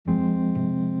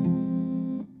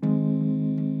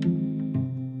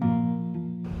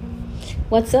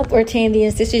What's up,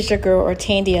 Ortandians? This is your girl,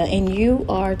 Ortandia, and you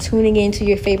are tuning into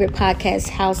your favorite podcast,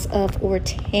 House of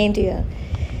Ortandia.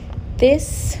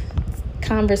 This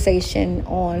conversation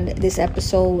on this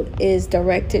episode is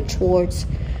directed towards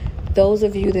those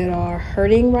of you that are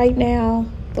hurting right now,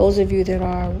 those of you that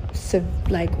are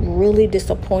really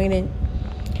disappointed,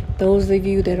 those of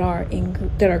you that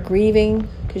are grieving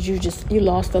because you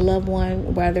lost a loved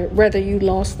one, whether you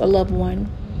lost a loved one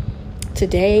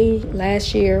today,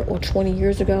 last year, or 20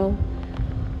 years ago.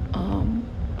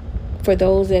 For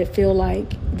those that feel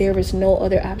like there is no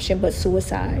other option but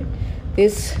suicide,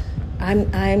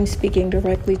 I'm speaking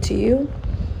directly to you.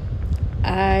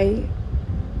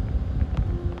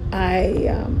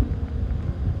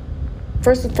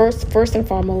 First and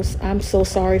foremost, I'm so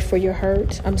sorry for your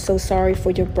hurt. I'm so sorry for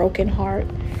your broken heart.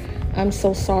 I'm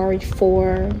so sorry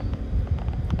for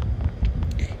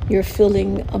you're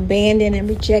feeling abandoned and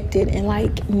rejected and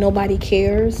like nobody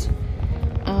cares.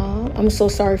 I'm so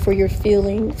sorry for your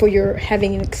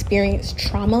having experienced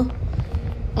trauma,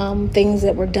 things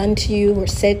that were done to you or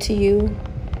said to you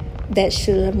that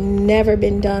should have never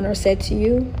been done or said to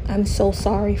you. I'm so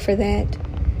sorry for that.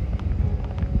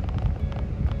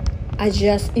 I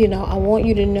want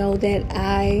you to know that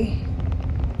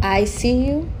I see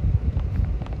you.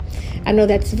 I know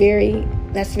that's very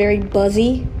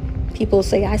buzzy. People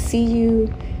say, I see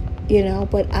you,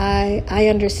 but I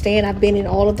understand. I've been in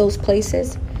all of those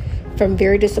places, from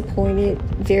very disappointed,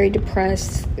 very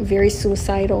depressed, very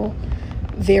suicidal,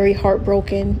 very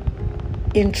heartbroken,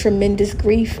 in tremendous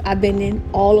grief. I've been in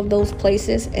all of those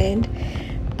places, and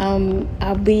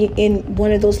I'll be in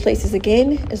one of those places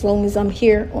again. As long as I'm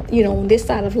here, on this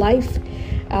side of life,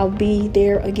 I'll be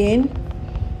there again.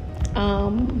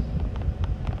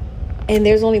 And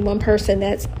there's only one person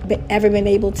that's ever been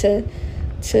able to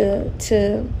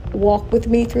walk with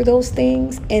me through those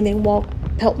things and then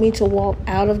help me to walk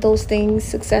out of those things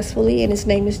successfully. And his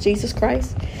name is Jesus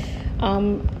Christ.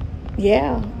 I'm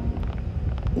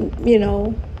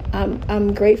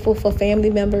grateful for family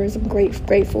members. I'm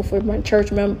grateful for my church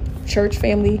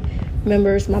family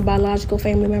members, my biological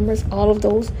family members, all of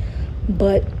those.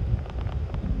 But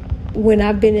when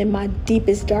I've been in my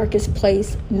deepest, darkest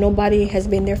place, nobody has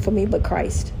been there for me but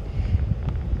Christ.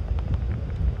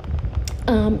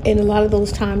 And a lot of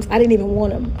those times, I didn't even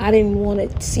want him. I didn't want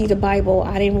to see the Bible.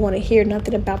 I didn't want to hear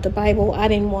nothing about the Bible. I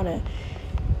didn't want to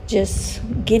just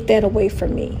get that away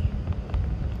from me.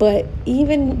 But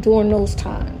even during those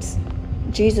times,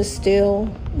 Jesus still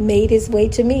made his way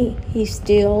to me.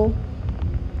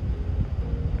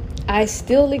 I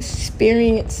still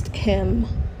experienced him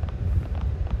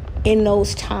in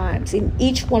those times, in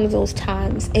each one of those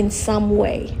times, in some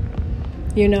way,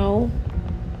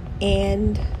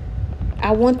 and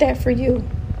I want that for you.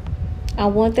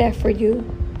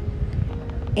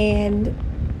 And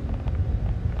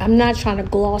I'm not trying to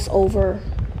gloss over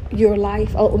your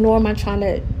life, nor am I trying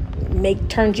to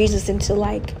turn Jesus into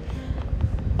like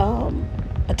a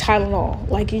Tylenol.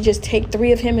 Like you just take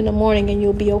 3 of him in the morning and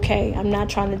you'll be okay. I'm not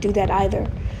trying to do that either.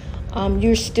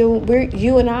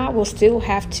 You and I will still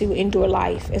have to endure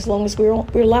life. As long as we're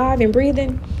alive and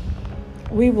breathing,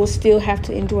 we will still have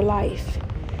to endure life.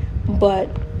 But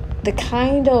the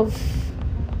kind of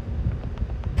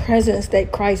presence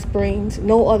that Christ brings,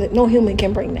 no human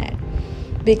can bring that,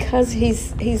 because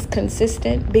he's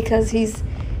consistent, because he's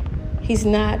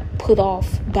not put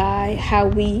off by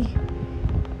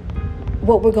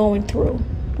what we're going through,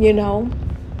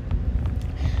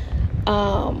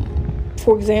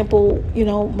 For example,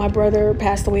 my brother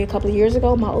passed away a couple of years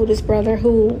ago, my oldest brother,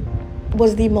 who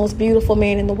was the most beautiful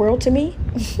man in the world to me.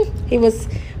 He was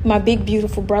my big,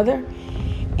 beautiful brother.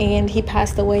 And he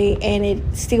passed away, and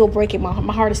it's still breaking my heart.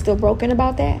 My heart is still broken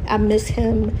about that. I miss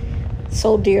him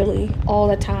so dearly all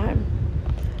the time.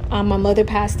 My mother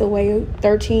passed away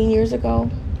 13 years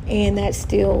ago, and that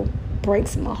still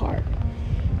breaks my heart.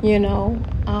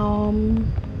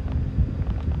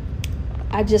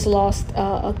 I just lost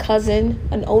a cousin,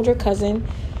 an older cousin,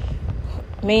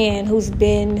 man, who's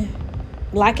been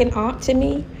like an aunt to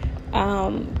me.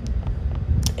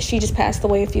 She just passed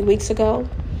away a few weeks ago.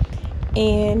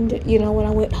 And, when I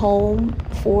went home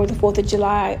for the 4th of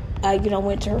July, I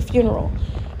went to her funeral.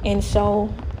 And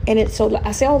so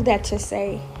I say all of that to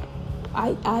say,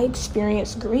 I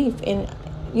experienced grief and,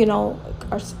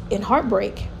 and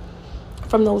heartbreak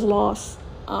from those loss.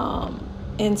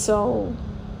 And so,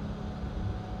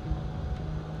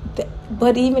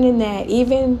 but even in that,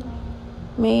 even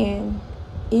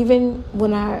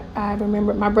when I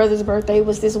remember my brother's birthday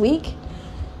was this week.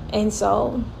 And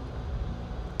so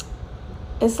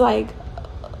it's like,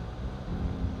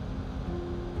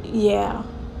 yeah.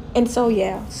 And so,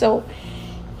 yeah. So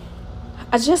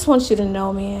I just want you to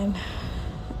know, man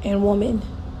and woman,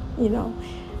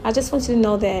 I just want you to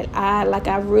know that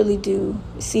I really do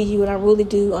see you, and I really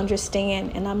do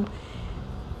understand, and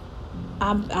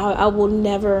I would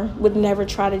never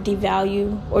try to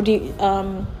devalue or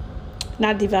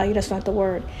not devalue. That's not the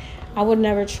word. I would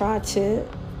never try to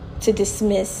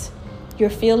dismiss your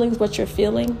feelings, what you're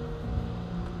feeling.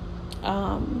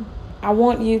 I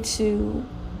want you to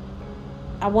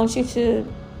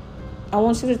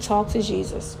talk to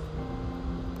Jesus.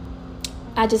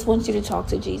 I just want you to talk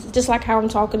to Jesus. Just like how I'm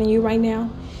talking to you right now.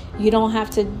 You don't have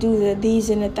to do the these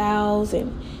and the thous,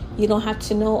 and you don't have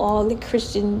to know all the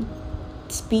Christian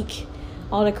speak,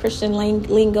 all the Christian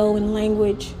lingo and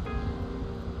language.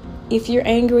 If you're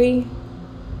angry,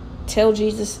 tell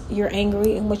Jesus you're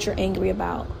angry and what you're angry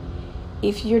about.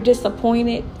 If you're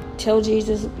disappointed, tell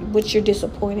Jesus what you're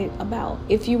disappointed about.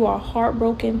 If you are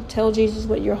heartbroken, tell Jesus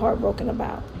what you're heartbroken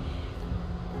about.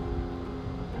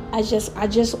 That's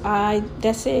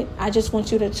it. I just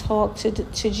want you to talk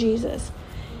to Jesus.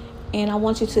 And I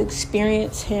want you to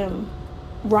experience him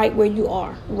right where you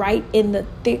are, right in the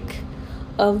thick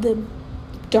of the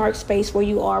dark space where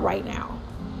you are right now.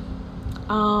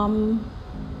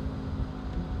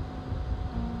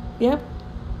 Yep.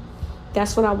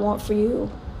 That's what I want for you.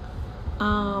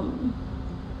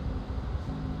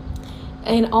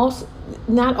 And also,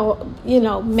 not all,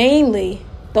 mainly,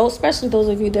 especially those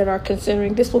of you that are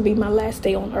considering this will be my last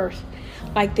day on earth.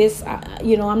 Like this,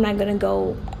 I'm not going to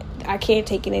go. I can't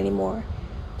take it anymore.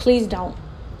 Please don't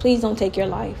take your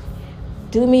life.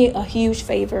 Do me a huge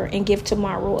favor and give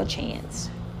tomorrow a chance.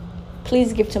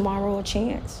 Please give tomorrow a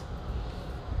chance.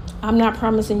 I'm not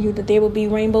promising you that there will be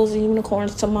rainbows and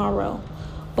unicorns tomorrow,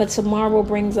 but tomorrow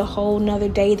brings a whole nother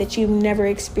day that you've never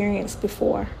experienced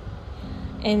before.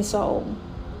 And so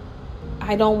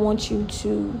I don't want you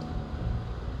to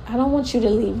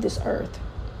leave this earth,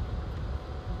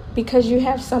 because you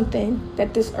have something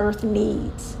that this earth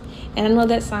needs. And I know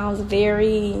that sounds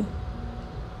very,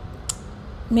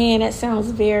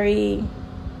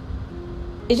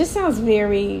 it just sounds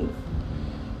very,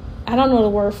 I don't know the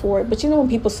word for it, but when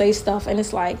people say stuff and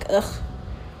it's like, ugh,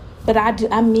 but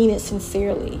I mean it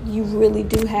sincerely. You really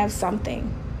do have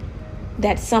something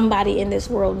that somebody in this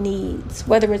world needs,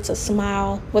 whether it's a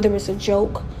smile, whether it's a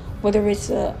joke, whether it's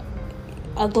a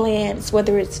glance,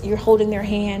 whether it's you're holding their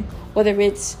hand, whether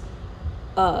it's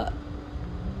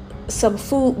some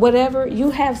food, whatever.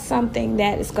 You have something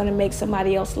that is going to make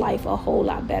somebody else's life a whole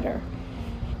lot better.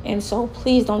 And so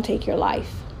please don't take your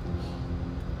life.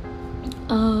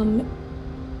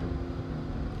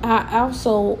 I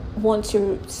also want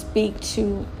to speak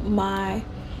to my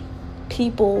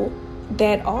people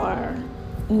that are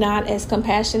not as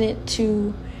compassionate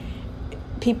to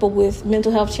people with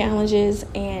mental health challenges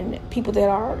and people that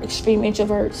are extreme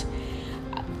introverts.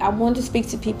 I want to speak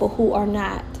to people who are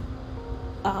not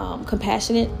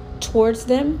compassionate towards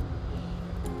them.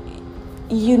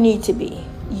 You need to be.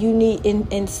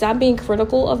 And stop being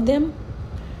critical of them.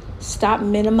 Stop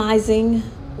minimizing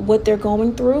what they're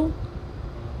going through.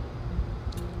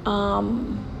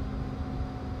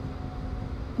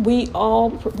 We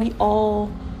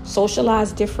all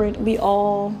socialize different. We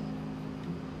all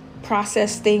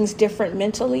process things different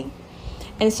mentally.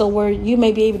 And so where you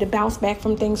may be able to bounce back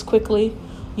from things quickly,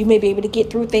 you may be able to get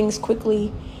through things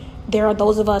quickly, there are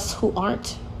those of us who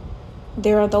aren't.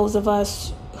 There are those of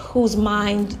us whose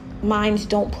minds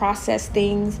don't process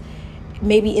things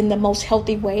maybe in the most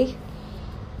healthy way.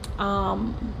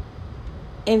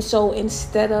 And so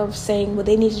instead of saying, well,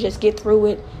 they need to just get through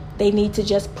it, they need to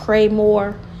just pray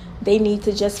more, they need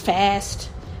to just fast,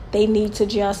 they need to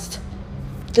just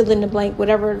fill in the blank,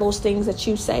 whatever those things that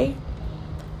you say,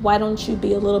 why don't you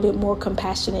be a little bit more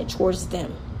compassionate towards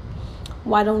them?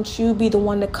 Why don't you be the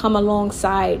one to come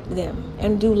alongside them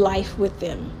and do life with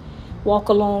them, walk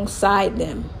alongside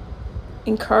them,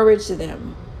 encourage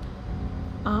them,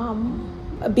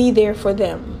 be there for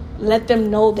them, let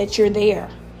them know that you're there.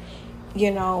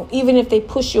 Even if they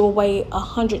push you away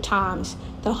 100 times,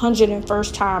 the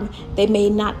 101st time, they may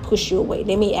not push you away.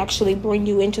 They may actually bring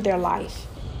you into their life.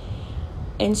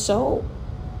 And so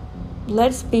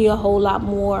let's be a whole lot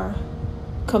more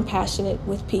compassionate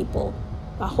with people,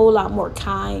 a whole lot more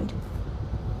kind.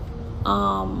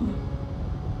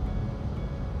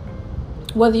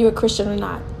 Whether you're a Christian or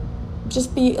not,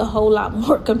 just be a whole lot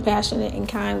more compassionate and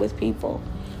kind with people.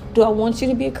 Do I want you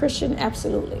to be a Christian?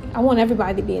 Absolutely. I want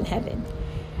everybody to be in heaven.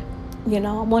 I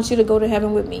want you to go to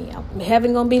heaven with me.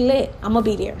 Heaven gonna be lit. I'm gonna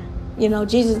be there.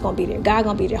 Jesus gonna be there. God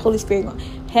gonna be there. Holy Spirit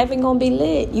heaven gonna be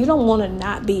lit. You don't want to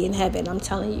not be in heaven. I'm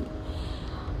telling you.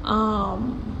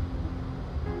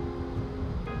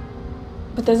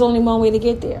 But there's only one way to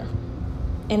get there.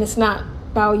 And it's not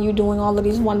by you doing all of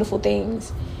these wonderful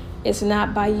things. It's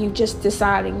not by you just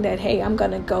deciding that, hey, I'm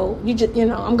going to go.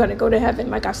 I'm going to go to heaven.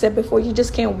 Like I said before, you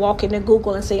just can't walk into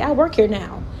Google and say, I work here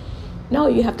now. No,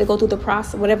 you have to go through the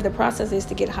process, whatever the process is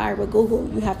to get hired with Google.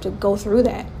 You have to go through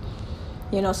that.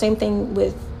 Same thing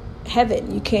with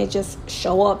heaven. You can't just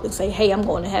show up and say, hey, I'm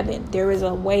going to heaven. There is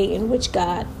a way in which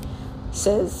God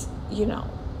says,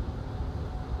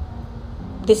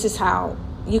 this is how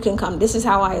you can come. This is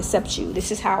how I accept you.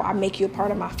 This is how I make you a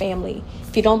part of my family.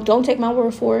 If you don't take my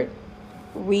word for it,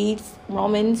 read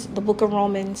Romans, the book of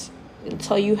Romans. It'll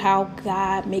tell you how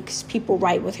God makes people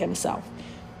right with himself.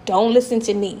 Don't listen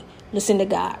to me. Listen to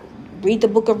God. Read the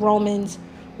book of Romans.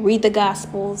 Read the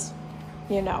Gospels.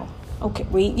 Okay,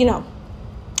 read,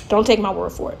 don't take my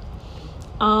word for it.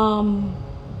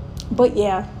 But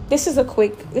yeah, this is a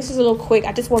little quick.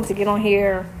 I just wanted to get on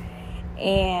here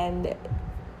and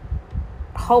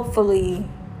hopefully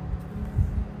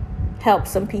help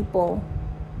some people.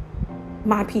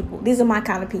 My people. These are my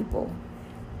kind of people.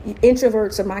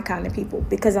 Introverts are my kind of people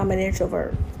because I'm an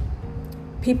introvert.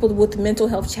 People with mental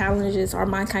health challenges are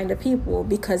my kind of people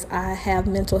because I have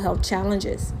mental health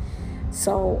challenges.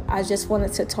 So I just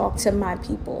wanted to talk to my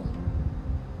people.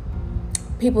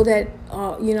 People that,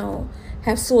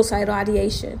 have suicidal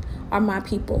ideation are my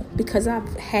people because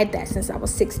I've had that since I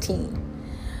was 16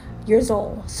 years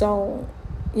old. So,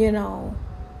 yeah.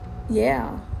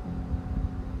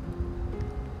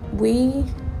 We're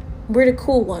the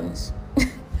cool ones.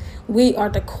 We are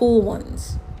the cool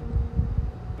ones.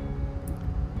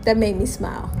 That made me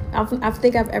smile. I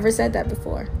think I've ever said that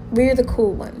before. We're the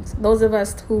cool ones. Those of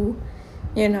us who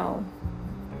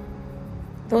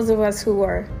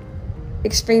are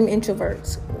extreme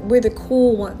introverts. We're the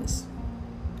cool ones.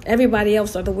 Everybody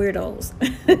else are the weirdos.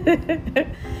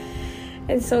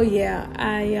 And so,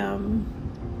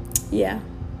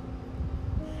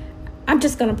 I'm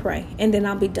just going to pray and then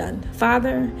I'll be done.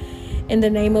 Father, in the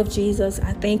name of Jesus,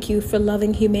 I thank you for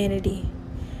loving humanity.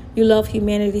 You love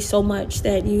humanity so much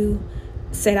that you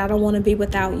said, I don't want to be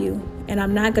without you. And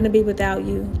I'm not going to be without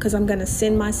you because I'm going to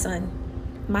send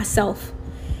myself.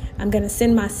 I'm going to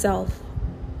send myself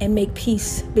and make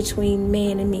peace between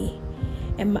man and me.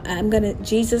 And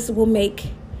Jesus will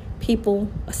make people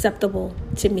acceptable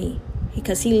to me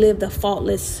because he lived a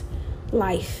faultless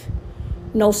life.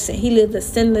 No sin. He lived a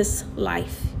sinless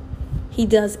life. He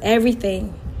does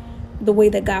everything the way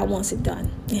that God wants it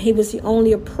done. And he was the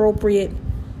only appropriate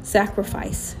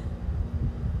sacrifice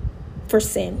for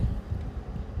sin.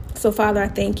 So Father, I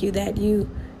thank you that you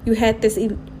had this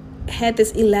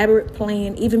elaborate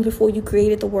plan even before you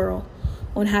created the world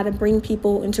on how to bring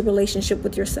people into relationship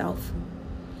with yourself.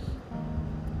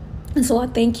 And so I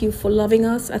thank you for loving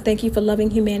us. I thank you for loving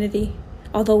humanity.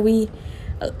 Although we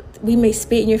may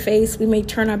spit in your face, we may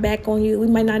turn our back on you, we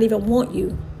might not even want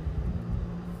you.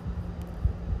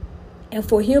 And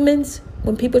for humans,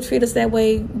 when people treat us that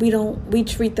way, we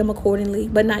treat them accordingly,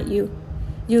 but not you.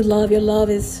 Your love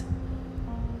is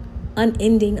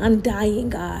unending, undying,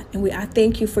 God. And I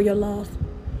thank you for your love.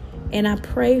 And I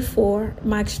pray for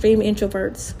my extreme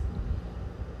introverts.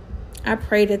 I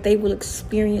pray that they will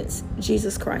experience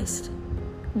Jesus Christ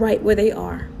right where they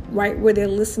are, right where they're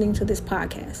listening to this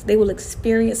podcast. They will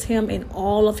experience him in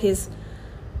all of his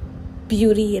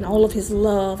beauty and all of his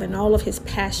love and all of his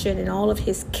passion and all of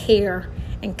his care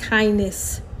and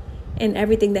kindness and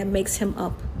everything that makes him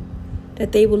up.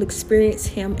 That they will experience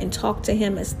him and talk to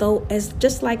him as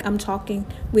just like I'm talking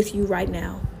with you right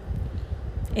now.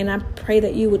 And I pray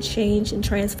that you would change and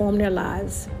transform their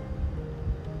lives.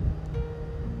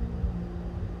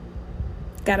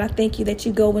 God, I thank you that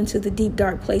you go into the deep,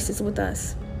 dark places with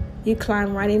us. You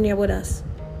climb right in there with us.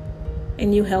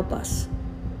 And you help us.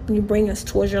 And you bring us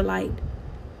towards your light.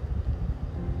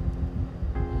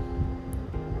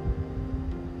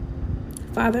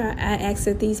 Father, I ask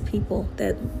that these people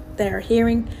that are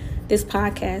hearing this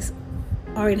podcast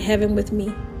are in heaven with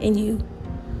me and you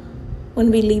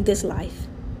when we leave this life.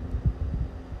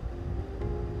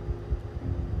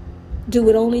 Do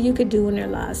what only you could do in their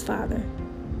lives, Father.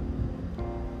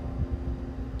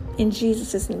 In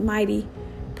Jesus' mighty,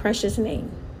 precious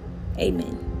name,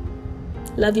 amen.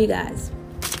 Love you guys.